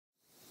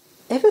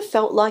Ever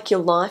felt like your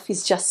life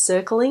is just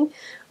circling?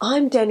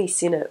 I'm Danny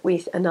Sinnott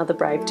with Another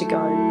Brave to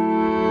Go.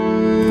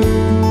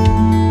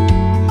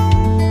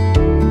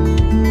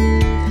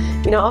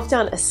 You know, I've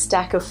done a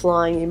stack of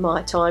flying in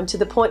my time, to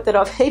the point that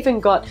I've even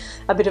got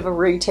a bit of a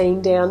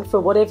routine down for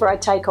whatever I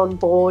take on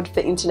board for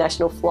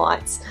international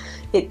flights.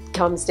 It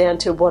comes down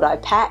to what I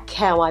pack,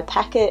 how I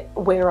pack it,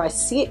 where I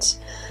sit.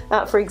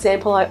 For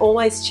example, I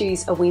always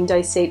choose a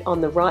window seat on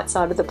the right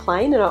side of the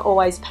plane, and I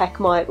always pack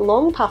my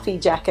long puffy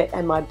jacket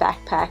and my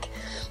backpack,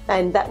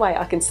 and that way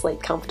I can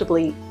sleep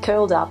comfortably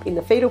curled up in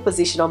the fetal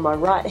position on my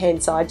right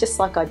hand side, just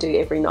like I do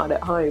every night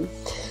at home.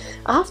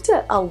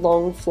 After a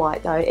long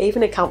flight though,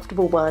 even a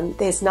comfortable one,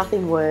 there's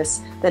nothing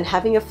worse than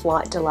having a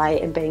flight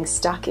delay and being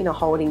stuck in a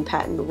holding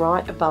pattern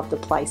right above the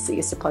place that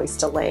you're supposed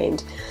to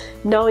land,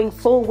 knowing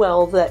full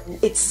well that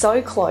it's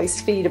so close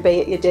for you to be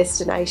at your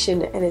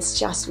destination, and it's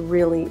just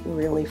really,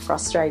 really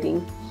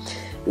frustrating.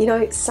 You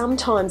know,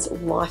 sometimes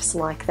life's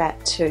like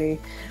that too,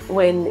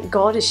 when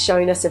God has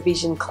shown us a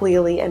vision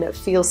clearly and it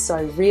feels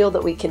so real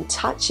that we can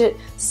touch it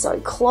so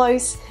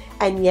close,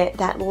 and yet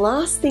that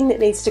last thing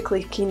that needs to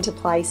click into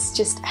place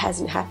just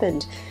hasn't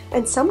happened.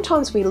 And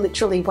sometimes we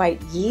literally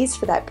wait years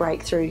for that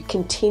breakthrough,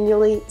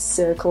 continually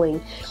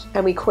circling,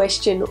 and we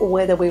question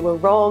whether we were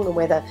wrong and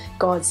whether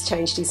God's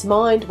changed his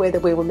mind,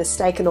 whether we were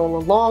mistaken all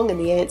along and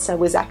the answer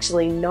was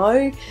actually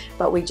no,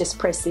 but we just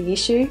pressed the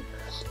issue.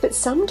 But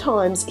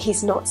sometimes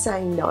he's not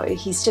saying no,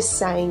 he's just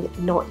saying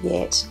not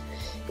yet.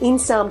 In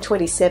Psalm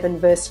 27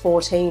 verse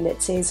 14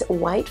 it says,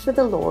 "Wait for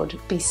the Lord,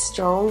 be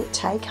strong,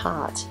 take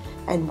heart,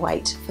 and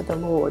wait for the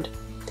Lord."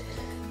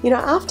 You know,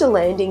 after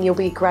landing, you'll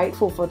be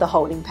grateful for the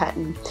holding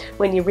pattern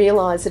when you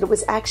realise that it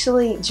was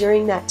actually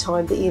during that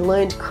time that you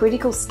learned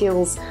critical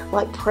skills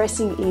like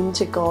pressing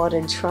into God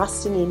and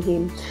trusting in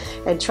him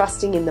and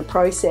trusting in the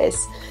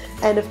process.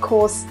 And of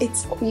course,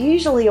 it's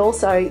usually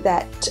also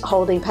that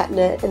holding pattern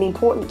an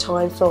important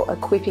time for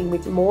equipping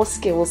with more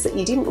skills that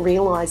you didn't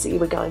realise that you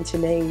were going to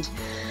need.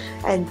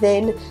 And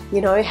then, you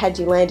know, had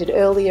you landed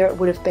earlier, it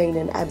would have been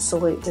an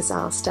absolute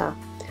disaster.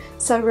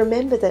 So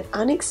remember that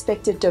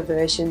unexpected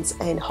diversions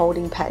and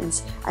holding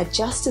patterns are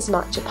just as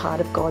much a part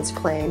of God's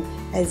plan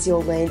as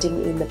your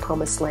landing in the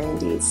promised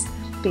land is.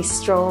 Be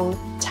strong,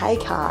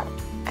 take heart,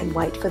 and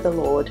wait for the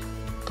Lord.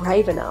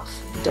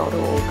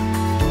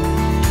 Braveenough.org.